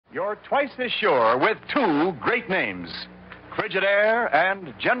You're twice as sure with two great names, Frigidaire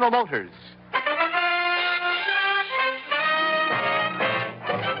and General Motors.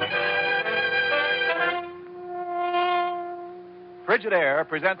 Frigidaire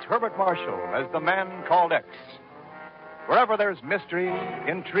presents Herbert Marshall as the man called X. Wherever there's mystery,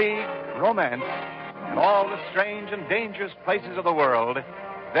 intrigue, romance, and all the strange and dangerous places of the world,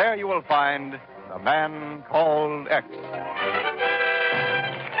 there you will find the man called X.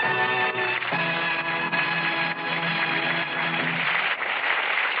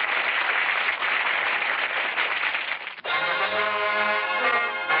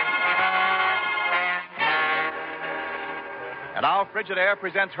 And now Frigidaire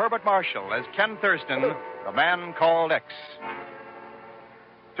presents Herbert Marshall as Ken Thurston, the man called X.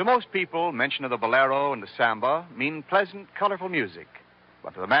 To most people, mention of the bolero and the samba mean pleasant, colorful music.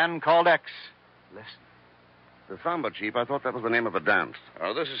 But to the man called X, listen. The samba, Chief, I thought that was the name of a dance.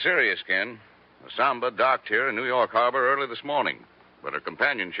 Oh, this is serious, Ken. The samba docked here in New York Harbor early this morning. But her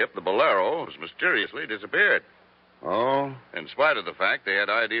companion ship, the bolero, has mysteriously disappeared. Oh? In spite of the fact they had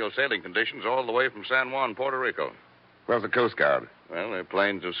ideal sailing conditions all the way from San Juan, Puerto Rico. Where's the Coast Guard? Well, their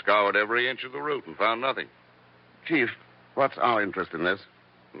planes have scoured every inch of the route and found nothing. Chief, what's our interest in this?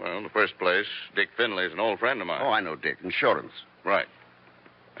 Well, in the first place, Dick Finley's an old friend of mine. Oh, I know Dick. Insurance. Right.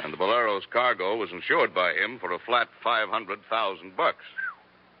 And the bolero's cargo was insured by him for a flat $500,000.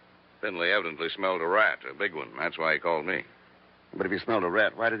 Finley evidently smelled a rat, a big one. That's why he called me. But if he smelled a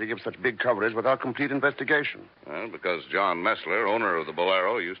rat, why did he give such big coverage without complete investigation? Well, because John Messler, owner of the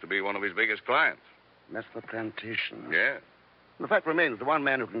bolero, used to be one of his biggest clients. Messler Plantation. Yeah. The fact remains, the one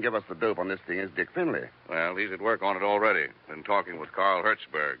man who can give us the dope on this thing is Dick Finley. Well, he's at work on it already. Been talking with Carl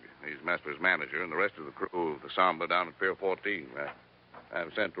Hertzberg. He's Messler's manager, and the rest of the crew of the Samba down at Pier 14.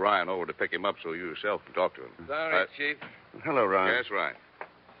 I've sent Ryan over to pick him up so you yourself can talk to him. Sorry, Chief. Hello, Ryan. Yes, Ryan.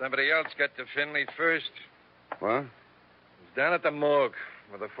 Somebody else got to Finley first. What? He's down at the morgue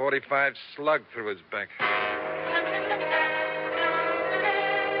with a .45 slug through his back.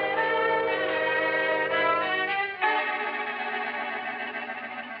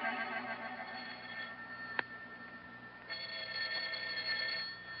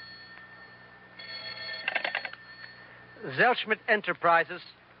 Zelschmidt Enterprises.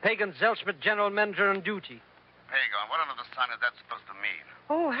 Pagan Zelschmidt, General Manager on duty. Pagan, what under the sun is that supposed to mean?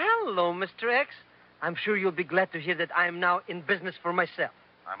 Oh, hello, Mr. X. I'm sure you'll be glad to hear that I am now in business for myself.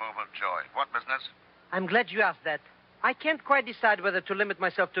 I'm overjoyed. What business? I'm glad you asked that. I can't quite decide whether to limit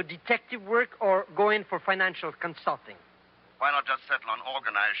myself to detective work or go in for financial consulting. Why not just settle on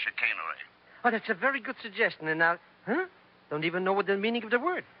organized chicanery? Oh, that's a very good suggestion, and I'll... Huh? Don't even know what the meaning of the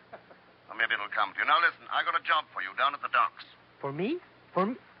word. Well, maybe it'll come to you. Now, listen, I got a job for you down at the docks. For me? For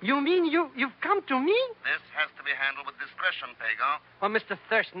me? You mean you've come to me? This has to be handled with discretion, Pagan. Well, Mr.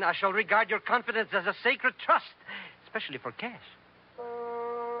 Thurston, I shall regard your confidence as a sacred trust, especially for cash.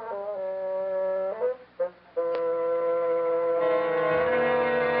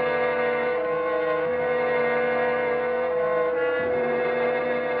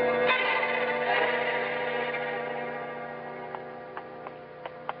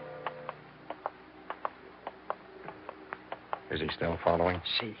 Is he still following?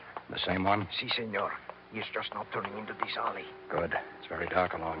 Si. The same one? Si, senor. He's just now turning into this alley. Good. It's very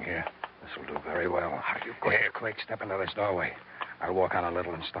dark along here. This will do very well. Are you going? Here, quick, step into this doorway. I'll walk on a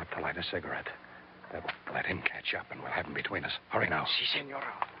little and stop to light a cigarette. That will let him catch up, and we'll have him between us. Hurry now. Si, senor.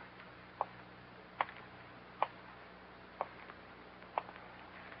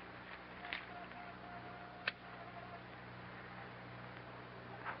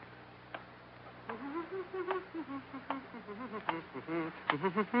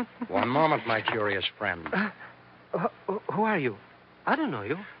 One moment, my curious friend. Who are you? I don't know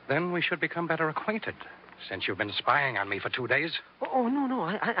you. Then we should become better acquainted, since you've been spying on me for 2 days. Oh, no.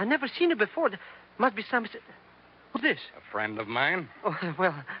 I never seen you before. There must be some... Who's this? A friend of mine? Oh,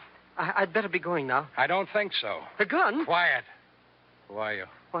 well, I'd better be going now. I don't think so. A gun? Quiet. Who are you?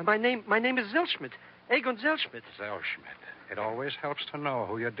 Well, my name is Zelschmidt. Egon Zelschmidt. Zelschmidt. It always helps to know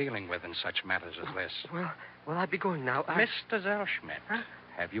who you're dealing with in such matters as this. Well, I'd be going now. Mr. Zelschmidt, Huh?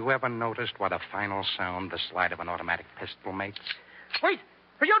 have you ever noticed what a final sound the slide of an automatic pistol makes? Wait!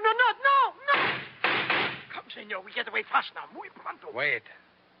 No! Come, senor. We get away fast now. Muy pronto. Wait,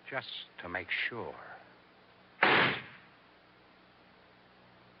 just to make sure.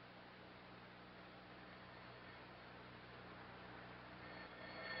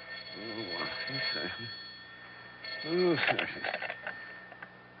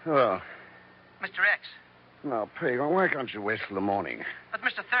 Well, Mr. X. now, Pagan, why can't you wait till the morning? But,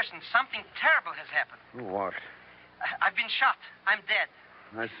 Mr. Thurston, something terrible has happened. What? I've been shot. I'm dead.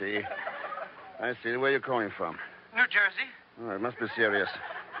 I see. Where are you calling from? New Jersey. Oh, it must be serious.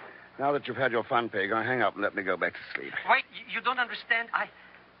 Now that you've had your fun, Pagan, hang up and let me go back to sleep. Wait, you don't understand.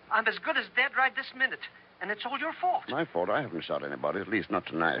 I'm as good as dead right this minute. And it's all your fault. My fault? I haven't shot anybody, at least not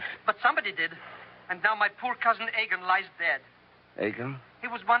tonight. But somebody did. And now my poor cousin Egan lies dead. Egan? He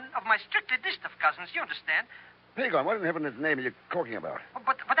was one of my strictly distant cousins, you understand? Pagan, what in heaven's name are you talking about? Oh,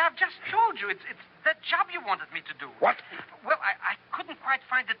 but I've just told you. It's that job you wanted me to do. What? Well, I couldn't quite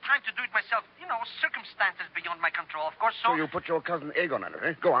find the time to do it myself. You know, circumstances beyond my control, of course. So you put your cousin Egan on it,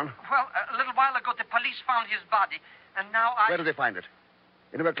 eh? Go on. Well, a little while ago, the police found his body. And now Where did they find it?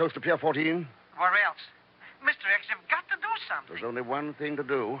 Anywhere close to Pier 14? Where else? Mr. X, you've got to do something. There's only one thing to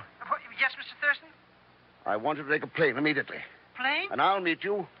do. Yes, Mr. Thurston? I want you to take a plane immediately. Plane? And I'll meet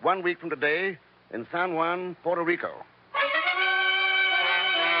you 1 week from today in San Juan, Puerto Rico.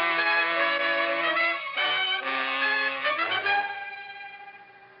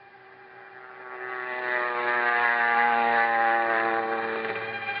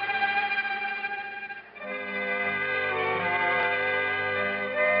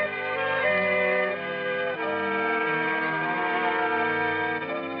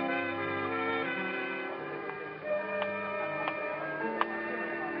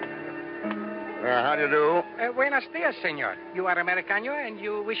 How do you do? Buenos dias, senor. You are Americano and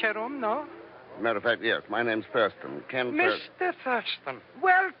you wish a room, no? Matter of fact, yes. My name's Thurston. Mr. Thurston,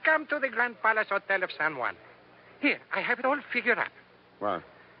 welcome to the Grand Palace Hotel of San Juan. Here, I have it all figured out. What?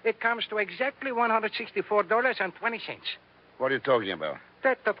 It comes to exactly $164.20. What are you talking about?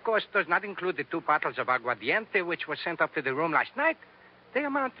 That, of course, does not include the 2 bottles of aguardiente which were sent up to the room last night. They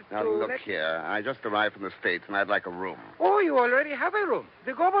amounted Now, to... look here. I just arrived from the States, and I'd like a room. Oh, you already have a room.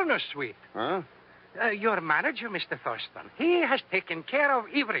 The governor's suite. Huh? Your manager, Mr. Thurston, he has taken care of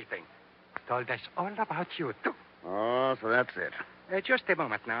everything. Told us all about you, too. Oh, so that's it. Just a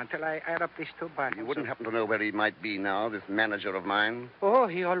moment now until I add up these 2 bottles. You wouldn't happen to know where he might be now, this manager of mine? Oh,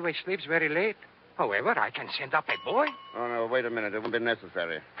 he always sleeps very late. However, I can send up a boy. Oh, no, wait a minute. It won't be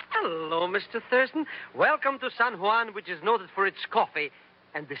necessary. Hello, Mr. Thurston. Welcome to San Juan, which is noted for its coffee.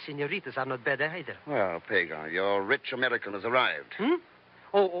 And the senoritas are not bad either. Well, Pagan, your rich American has arrived.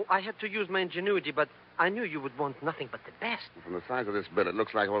 Oh, I had to use my ingenuity, but I knew you would want nothing but the best. From the size of this bill, it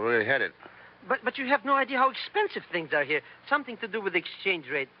looks like we've already had it. But you have no idea how expensive things are here. Something to do with the exchange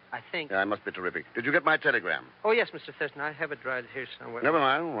rate, I think. Yeah, it must be terrific. Did you get my telegram? Oh, yes, Mr. Thurston. I have it right here somewhere. Never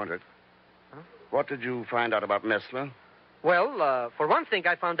mind. I don't want it. Huh? What did you find out about Messler? Well, for one thing,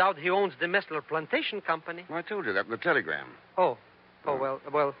 I found out he owns the Messler Plantation Company. Well, I told you that in the telegram. Oh, well,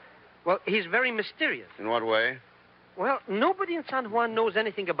 he's very mysterious. In what way? Well, nobody in San Juan knows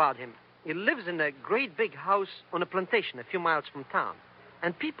anything about him. He lives in a great big house on a plantation a few miles from town.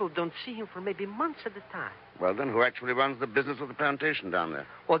 And people don't see him for maybe months at a time. Well, then, who actually runs the business of the plantation down there?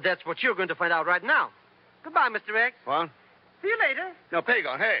 Well, that's what you're going to find out right now. Goodbye, Mr. X. What? See you later. No,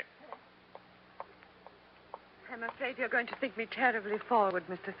 Pagan, hey. I'm afraid you're going to think me terribly forward,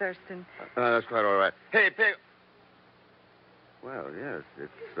 Mr. Thurston. That's quite all right. Hey, Pagan. Well, yes,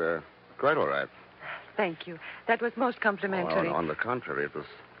 it's quite all right. Thank you. That was most complimentary. On the contrary, it was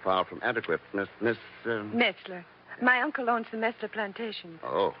far from adequate. Miss... Messler. My uncle owns the Messler Plantation.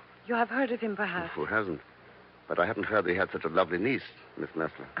 Oh. You have heard of him, perhaps? Who hasn't? But I hadn't heard that he had such a lovely niece, Miss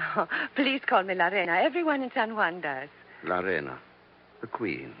Messler. Oh, please call me La Reina. Everyone in San Juan does. La Reina. The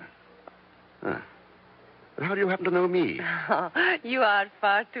Queen. Huh. But how do you happen to know me? Oh, you are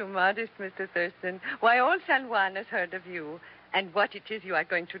far too modest, Mr. Thurston. Why, all San Juan has heard of you and what it is you are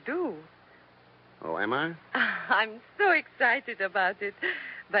going to do. Oh, am I? I'm so excited about it.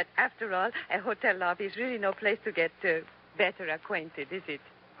 But after all, a hotel lobby is really no place to get better acquainted, is it?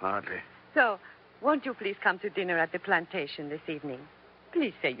 Hardly. So, won't you please come to dinner at the plantation this evening?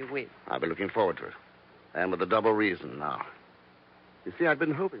 Please say you will. I'll be looking forward to it. And with a double reason now. You see, I've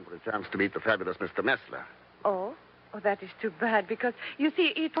been hoping for a chance to meet the fabulous Mr. Messler. Oh, that is too bad, because, you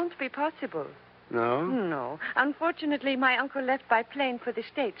see, it won't be possible. No? No. Unfortunately, my uncle left by plane for the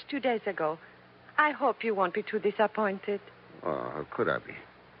States 2 days ago. I hope you won't be too disappointed. Oh, how could I be?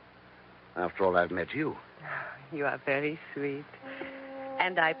 After all, I've met you. You are very sweet.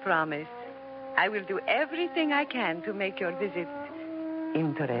 And I promise I will do everything I can to make your visit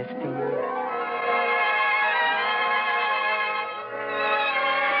interesting.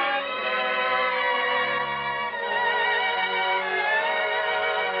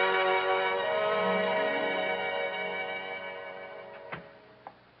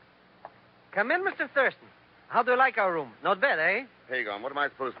 Come in, Mr. Thurston. How do you like our room? Not bad, eh? Pagan, what am I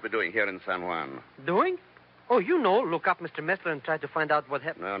supposed to be doing here in San Juan? Doing? Oh, you know, look up Mr. Messler and try to find out what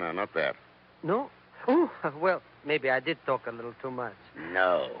happened. No, not that. No? Oh, well, maybe I did talk a little too much.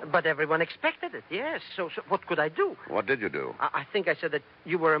 No. But everyone expected it, yes. So what could I do? What did you do? I think I said that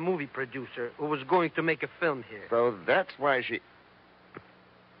you were a movie producer who was going to make a film here. So that's why she...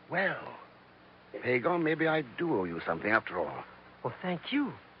 Well, Hagar, maybe I do owe you something after all. Well, thank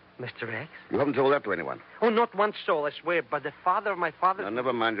you, Mr. X. You haven't told that to anyone. Oh, not one soul, I swear. But the father of my father... Now,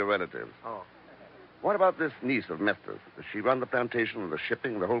 never mind your relatives. Oh. What about this niece of Messler's? Does she run the plantation, the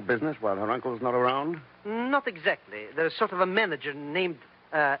shipping, the whole business while her uncle's not around? Not exactly. There's sort of a manager named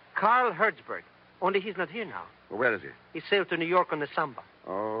Carl Hertzberg. Only he's not here now. Well, where is he? He sailed to New York on the Samba.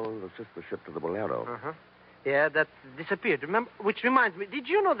 Oh, the sister ship to the Bolero. Uh-huh. Yeah, that disappeared. Remember? Which reminds me, did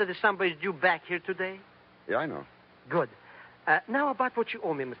you know that the Samba is due back here today? Yeah, I know. Good. Now about what you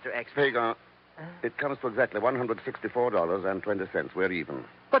owe me, Mr. X. Hagar, it comes to exactly $164.20. We're even.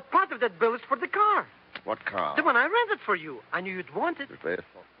 But part of that bill is for the car. What car? The one I rented for you. I knew you'd want it. It's very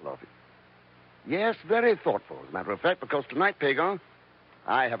thoughtful of you. Yes, very thoughtful, as a matter of fact, because tonight, Hagar,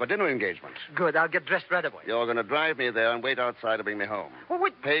 I have a dinner engagement. Good. I'll get dressed right away. You're going to drive me there and wait outside to bring me home. Oh,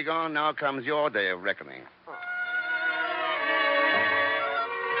 wait. Hagar, now comes your day of reckoning.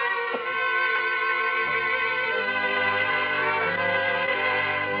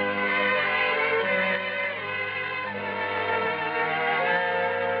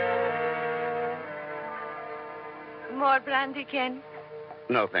 More brandy, Ken?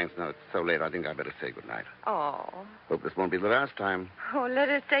 No, thanks. No, it's so late. I think I'd better say goodnight. Oh. Hope this won't be the last time. Oh, let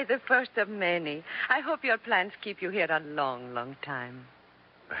us say the first of many. I hope your plans keep you here a long, long time.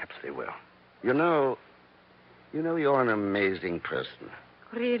 Perhaps they will. You know, you're an amazing person.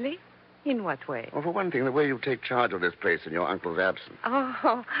 Really? In what way? Well, for one thing, the way you take charge of this place in your uncle's absence.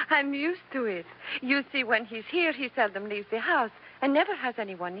 Oh, I'm used to it. You see, when he's here, he seldom leaves the house and never has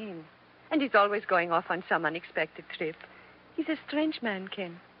anyone in. And he's always going off on some unexpected trip. He's a strange man,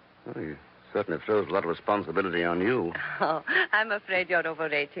 Ken. Well, he certainly throws a lot of responsibility on you. Oh, I'm afraid you're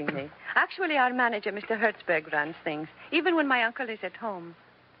overrating me. Actually, our manager, Mr. Hertzberg, runs things, even when my uncle is at home.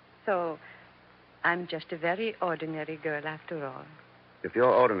 So, I'm just a very ordinary girl after all. If you're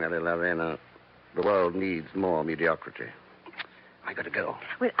ordinary, Lorena, the world needs more mediocrity. I gotta go.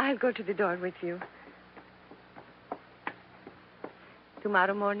 Well, I'll go to the door with you.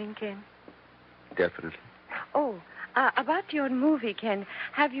 Tomorrow morning, Ken? Definitely. Oh, about your movie, Ken,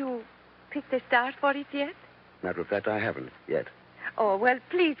 have you picked a star for it yet? Matter of fact, I haven't yet. Oh, well,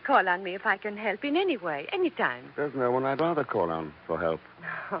 please call on me if I can help in any way, anytime. There's no one I'd rather call on for help.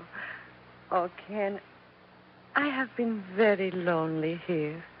 Oh, Ken, I have been very lonely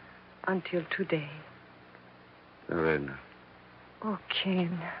here until today. Lorena. Oh,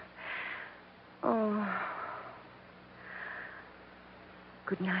 Ken. Oh.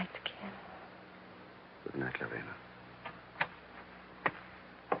 Good night, Ken. Good night, Lorena.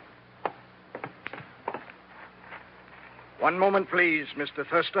 One moment, please, Mr.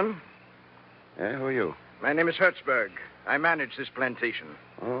 Thurston. Yeah, who are you? My name is Hertzberg. I manage this plantation.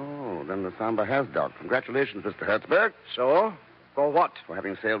 Oh, then the Samba has docked. Congratulations, Mr. Hertzberg. So? For what? For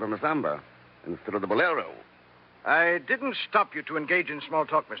having sailed on the Samba instead of the Bolero. I didn't stop you to engage in small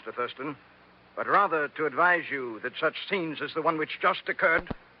talk, Mr. Thurston, but rather to advise you that such scenes as the one which just occurred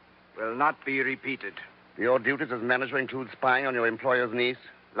will not be repeated. Do your duties as manager include spying on your employer's niece?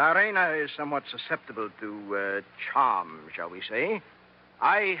 Lorena is somewhat susceptible to charm, shall we say.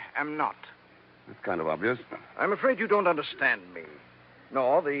 I am not. That's kind of obvious. I'm afraid you don't understand me,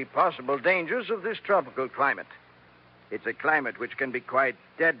 nor the possible dangers of this tropical climate. It's a climate which can be quite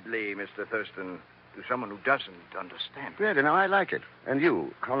deadly, Mr. Thurston, to someone who doesn't understand. Really, now I like it. And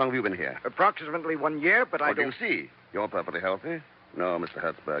you, how long have you been here? Approximately 1 year, but I don't... You see? You're perfectly healthy. No, Mr.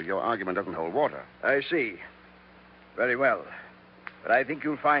 Hertzberg, your argument doesn't hold water. I see. Very well. But I think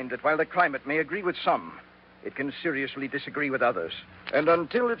you'll find that while the climate may agree with some, it can seriously disagree with others. And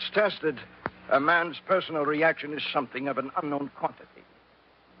until it's tested, a man's personal reaction is something of an unknown quantity.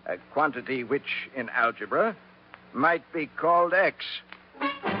 A quantity which, in algebra, might be called X.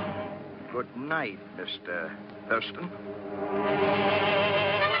 Good night, Mr. Thurston.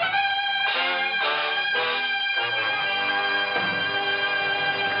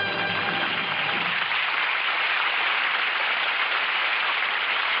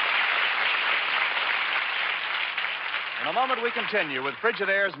 In a moment, we continue with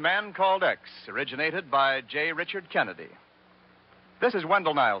Frigidaire's Man Called X, originated by J. Richard Kennedy. This is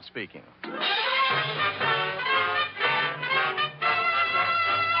Wendell Niles speaking.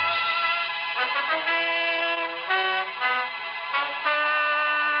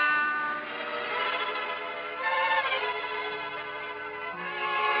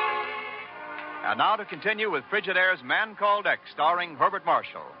 And now to continue with Frigidaire's Man Called X, starring Herbert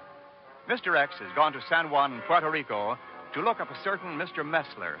Marshall. Mr. X has gone to San Juan, Puerto Rico, to look up a certain Mr.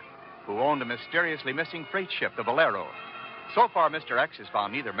 Messler, who owned a mysteriously missing freight ship, the Bolero. So far, Mr. X has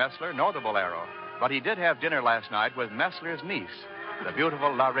found neither Messler nor the Bolero, but he did have dinner last night with Messler's niece, the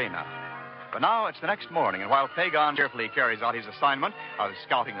beautiful La Reina. But now it's the next morning, and while Pagon cheerfully carries out his assignment of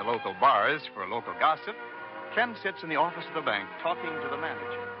scouting the local bars for local gossip, Ken sits in the office of the bank talking to the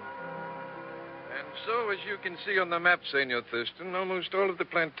manager. And so, as you can see on the map, Senor Thurston, almost all of the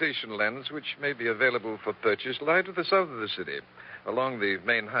plantation lands which may be available for purchase lie to the south of the city, along the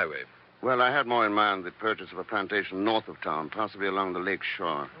main highway. Well, I had more in mind the purchase of a plantation north of town, possibly along the lake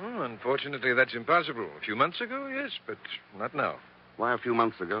shore. Oh, unfortunately, that's impossible. A few months ago, yes, but not now. Why a few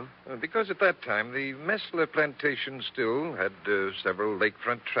months ago? Because at that time, the Messler plantation still had several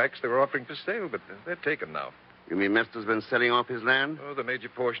lakefront tracts they were offering for sale, but they're taken now. You mean Messler's been selling off his land? Oh, the major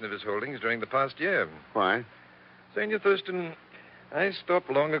portion of his holdings during the past year. Why? Senor Thurston, I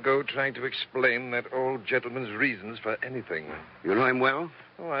stopped long ago trying to explain that old gentleman's reasons for anything. You know him well?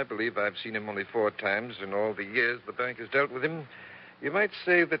 Oh, I believe I've seen him only 4 times in all the years the bank has dealt with him. You might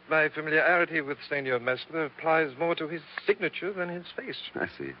say that my familiarity with Senor Messler applies more to his signature than his face. I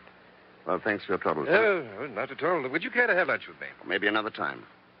see. Well, thanks for your trouble, sir. Oh, not at all. Would you care to have lunch with me? Maybe another time.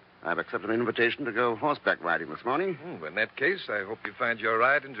 I've accepted an invitation to go horseback riding this morning. In that case, I hope you find your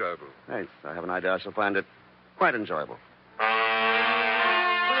ride enjoyable. Thanks. I have an idea I shall find it quite enjoyable.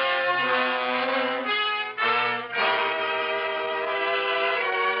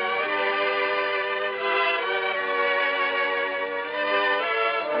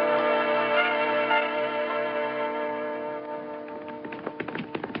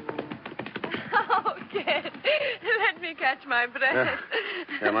 Oh, Kid, let me catch my breath.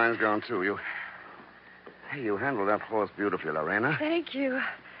 Yeah, mine's gone, too. You handled that horse beautifully, Lorena. Thank you.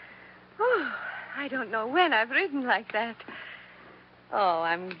 Oh, I don't know when I've ridden like that. Oh,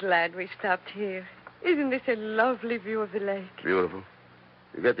 I'm glad we stopped here. Isn't this a lovely view of the lake? Beautiful.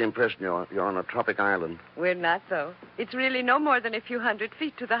 You get the impression you're on a tropic island. We're not, though. It's really no more than a few 100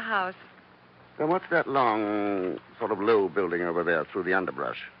 feet to the house. Now, what's that long, sort of low building over there through the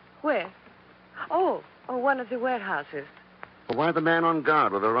underbrush? Where? Oh, one of the warehouses. Well, why the man on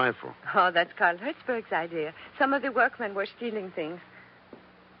guard with a rifle? Oh, that's Carl Hertzberg's idea. Some of the workmen were stealing things.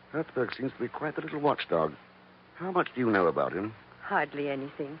 Hertzberg seems to be quite the little watchdog. How much do you know about him? Hardly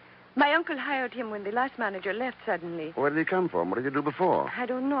anything. My uncle hired him when the last manager left suddenly. Where did he come from? What did he do before? I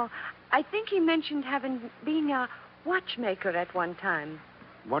don't know. I think he mentioned being a watchmaker at one time.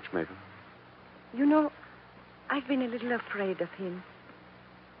 Watchmaker? You know, I've been a little afraid of him.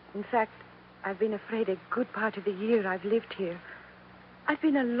 In fact, I've been afraid a good part of the year I've lived here. I've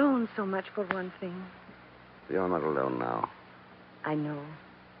been alone so much, for one thing. You're not alone now. I know.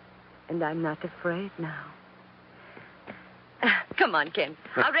 And I'm not afraid now. Come on, Ken.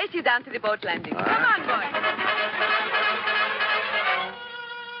 I'll race you down to the boat landing. Come on, boy.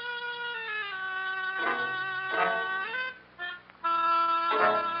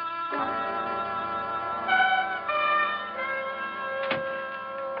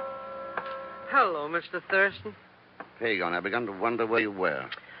 Hello, Mr. Thurston. Pagon, I've begun to wonder where you were.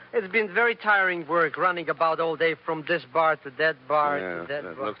 It's been very tiring work, running about all day from this bar to that bar to that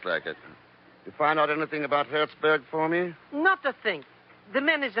It bar. looks like it. You find out anything about Hertzberg for me? Not a thing. The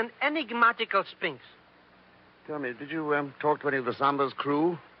man is an enigmatical sphinx. Tell me, did you talk to any of the Samba's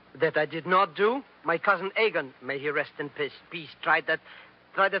crew? That I did not do. My cousin Egan, may he rest in peace, tried that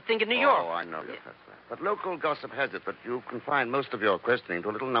thing in New York. Oh, I know. Yes, that's right. But local gossip has it that you've confined most of your questioning to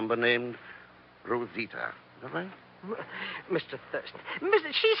a little number named Rosita. Is that right? Mr. Thurston,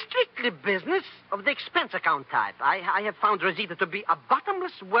 she's strictly business of the expense account type. I have found Rosita to be a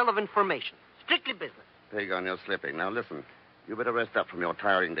bottomless well of information. Strictly business. Pagon, you're slipping. Now, listen. You better rest up from your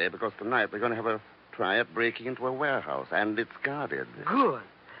tiring day because tonight we're going to have a try at breaking into a warehouse, and it's guarded. Good.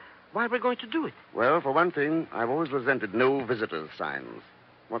 Why are we going to do it? Well, for one thing, I've always resented no visitors signs.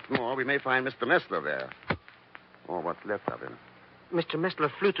 What's more, we may find Mr. Messler there. Or what's left of him. Mr. Messler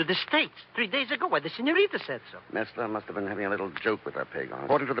flew to the States 3 days ago. Why, the senorita said so. Messler must have been having a little joke with her, Pagon.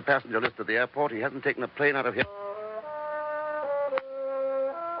 According to the passenger list at the airport, he hasn't taken a plane out of here.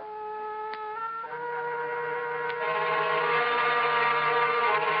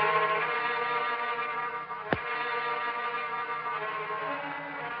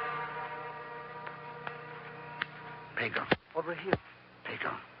 Pagon. Over here.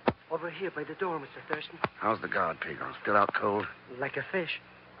 Pagon. Over here by the door, Mr. Thurston. How's the guard, Pagon? Still out cold? Like a fish.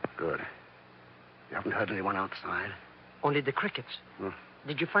 Good. You haven't heard anyone outside? Only the crickets. Hmm.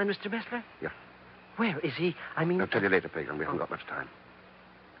 Did you find Mr. Messler? Yeah. Where is he? I mean... I'll tell you later, Pagan. We haven't got much time.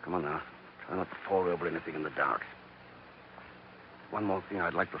 Come on now. Try not to fall over anything in the dark. one more thing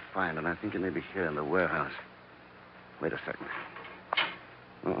I'd like to find, and I think it may be here in the warehouse. Wait a second.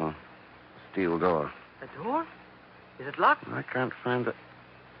 Uh-oh. Steel door. A door? Is it locked? I can't find it.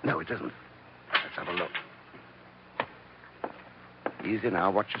 No, it isn't. Let's have a look. Easy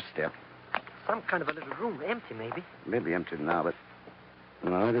now. Watch your step. Some kind of a little room. Empty, maybe. Maybe empty now, but...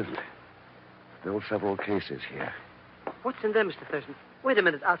 No, it isn't. Still several cases here. What's in there, Mr. Thurston? Wait a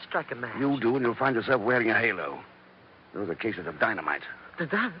minute. I'll strike a match. You'll do, and you'll find yourself wearing a halo. Those are cases of dynamite. The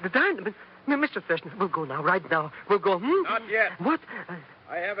dynamite? No, Mr. Thurston, we'll go now, right now. We'll go. Not yet. What?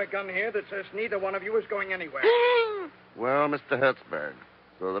 I have a gun here that says neither one of you is going anywhere. Well, Mr. Hertzberg,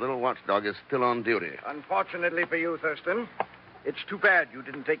 so the little watchdog is still on duty. Unfortunately for you, Thurston, it's too bad you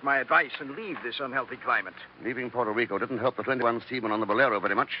didn't take my advice and leave this unhealthy climate. Leaving Puerto Rico didn't help the 21 seamen on the Bolero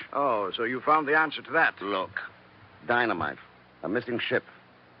very much. Oh, so you found the answer to that. Look, dynamite, a missing ship,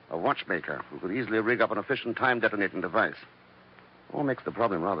 a watchmaker who could easily rig up an efficient time-detonating device. All makes the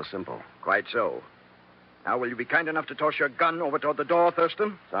problem rather simple. Quite so. Now, will you be kind enough to toss your gun over toward the door,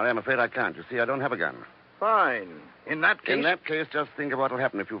 Thurston? Sorry, I'm afraid I can't. You see, I don't have a gun. Fine. In that case... In that case, just think of what will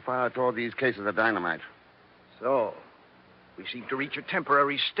happen if you fire toward these cases of dynamite. So, we seem to reach a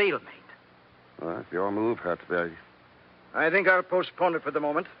temporary stalemate. Well, that's your move, Hertzberg. I think I'll postpone it for the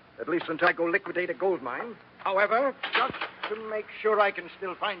moment, at least until I go liquidate a gold mine. However, just to make sure I can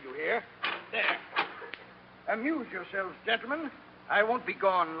still find you here. There. Amuse yourselves, gentlemen. I won't be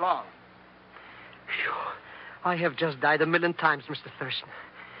gone long. Phew. I have just died 1,000,000 times, Mr. Thurston.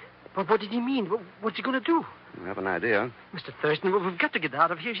 But what did he mean? What's he going to do? You have an idea? Mr. Thurston, we've got to get out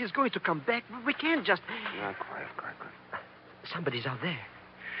of here. She's going to come back. We can't just... Now, quiet. Somebody's out there.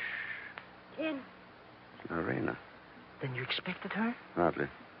 Ken. Lorena. Then you expected her? Hardly.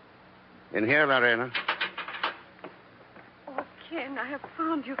 In here, Lorena. Oh, Ken, I have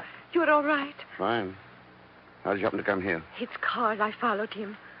found you. You're all right. Fine. How did you happen to come here? It's Carl. I followed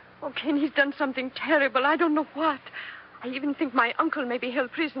him. Oh, Ken, he's done something terrible. I don't know what. I even think my uncle may be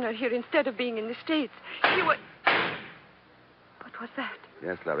held prisoner here instead of being in the States. He was... What was that?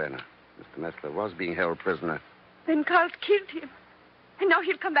 Yes, Lorena. Mr. Messler was being held prisoner. Then Carl's killed him. And now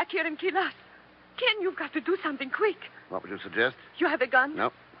he'll come back here and kill us. Ken, you've got to do something quick. What would you suggest? You have a gun?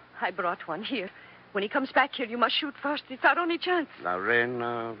 No. I brought one here. When he comes back here, you must shoot first. It's our only chance.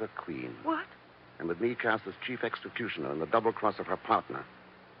 Lorena, the Queen. What? And with me cast as chief executioner and the double cross of her partner.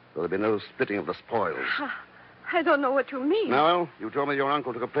 So there'll be no splitting of the spoils. I don't know what you mean. No, you told me your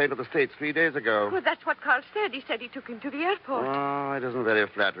uncle took a plane to the States 3 days ago. Well, that's what Carl said. He said he took him to the airport. Oh, it isn't very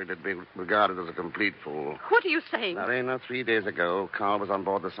flattering to be regarded as a complete fool. What are you saying? Lorena, 3 days ago, Carl was on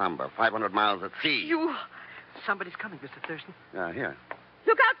board the Samba, 500 miles at sea. You... Somebody's coming, Mr. Thurston. Here.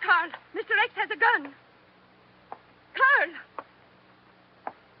 Look out, Carl. Mr. X has a gun.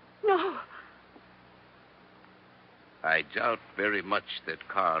 Carl! No. I doubt very much that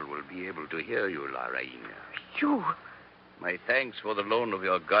Carl will be able to hear you, Lorena. You? My thanks for the loan of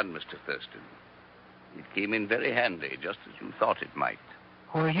your gun, Mr. Thurston. It came in very handy, just as you thought it might.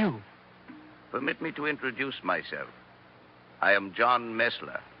 Who are you? Permit me to introduce myself. I am John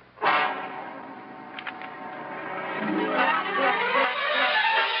Messler.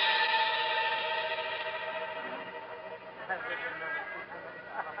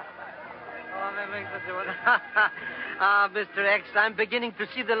 Mr. X, I'm beginning to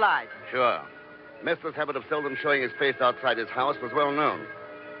see the light. Sure. Messler's habit of seldom showing his face outside his house was well known.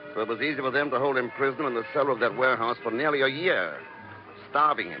 So it was easy for them to hold him prisoner in the cellar of that warehouse for nearly a year,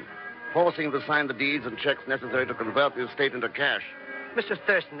 starving him, forcing him to sign the deeds and checks necessary to convert the estate into cash. Mr.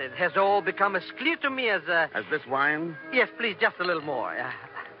 Thurston, it has all become as clear to me as... As this wine? Yes, please, just a little more.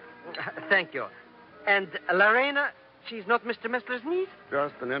 Thank you. And Lorena, she's not Mr. Messler's niece?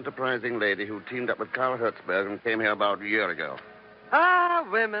 Just an enterprising lady who teamed up with Carl Hertzberg and came here about a year ago. Ah,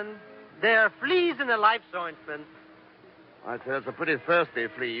 women. They're fleas in a life's ointment. I say it's a pretty thirsty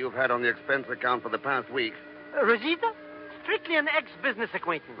flea you've had on the expense account for the past week. Rosita? Strictly an ex-business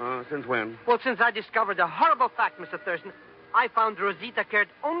acquaintance. Since when? Well, since I discovered a horrible fact, Mr. Thurston, I found Rosita cared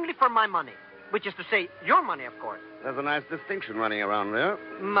only for my money. Which is to say, your money, of course. There's a nice distinction running around there.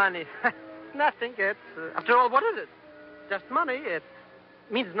 Money. Nothing. It's, after all, what is it? Just money. It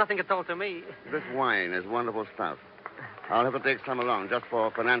means nothing at all to me. This wine is wonderful stuff. I'll have to take some along just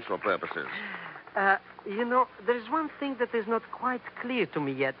for financial purposes. There's one thing that is not quite clear to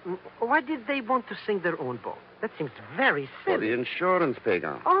me yet. Why did they want to sink their own boat? That seems very silly. For the insurance,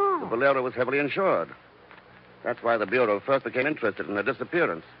 Pagan. Oh. The Bolero was heavily insured. That's why the Bureau first became interested in her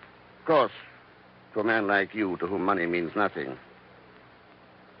disappearance. Of course, to a man like you, to whom money means nothing,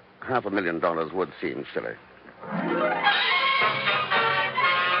 $500,000 would seem silly.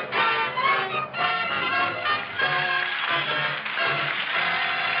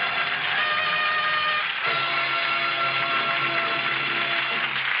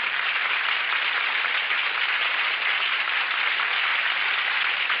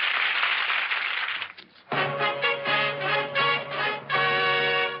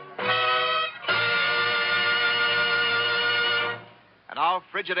 And now,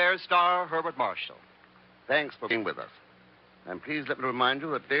 Frigidaire's star, Herbert Marshall. Thanks for being with us. And please let me remind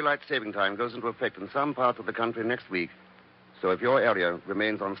you that daylight saving time goes into effect in some parts of the country next week. So if your area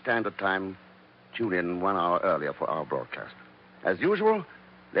remains on standard time, tune in 1 hour earlier for our broadcast. As usual,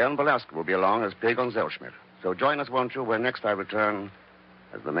 Leon Velasco will be along as Pagon Zellschmidt. So join us, won't you, when next I return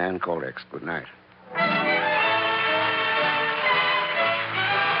as the man called X. Good night.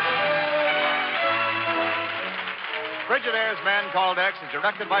 Frigidaire's Man Called X is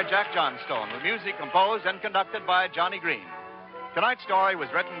directed by Jack Johnstone, with music composed and conducted by Johnny Green. Tonight's story was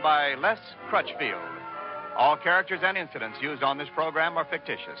written by Les Crutchfield. All characters and incidents used on this program are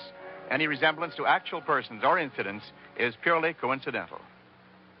fictitious. Any resemblance to actual persons or incidents is purely coincidental.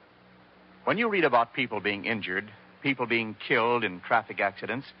 When you read about people being injured, people being killed in traffic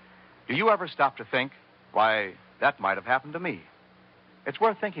accidents, do you ever stop to think, why, that might have happened to me? It's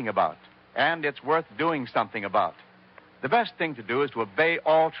worth thinking about, and it's worth doing something about. The best thing to do is to obey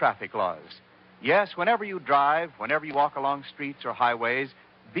all traffic laws. Yes, whenever you drive, whenever you walk along streets or highways,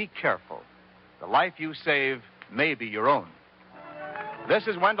 be careful. The life you save may be your own. This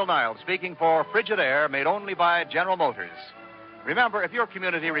is Wendell Niles speaking for Frigidaire, made only by General Motors. Remember, if your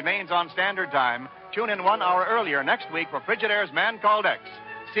community remains on standard time, tune in 1 hour earlier next week for Frigidaire's Man Called X.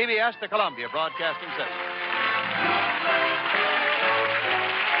 CBS, the Columbia Broadcasting System.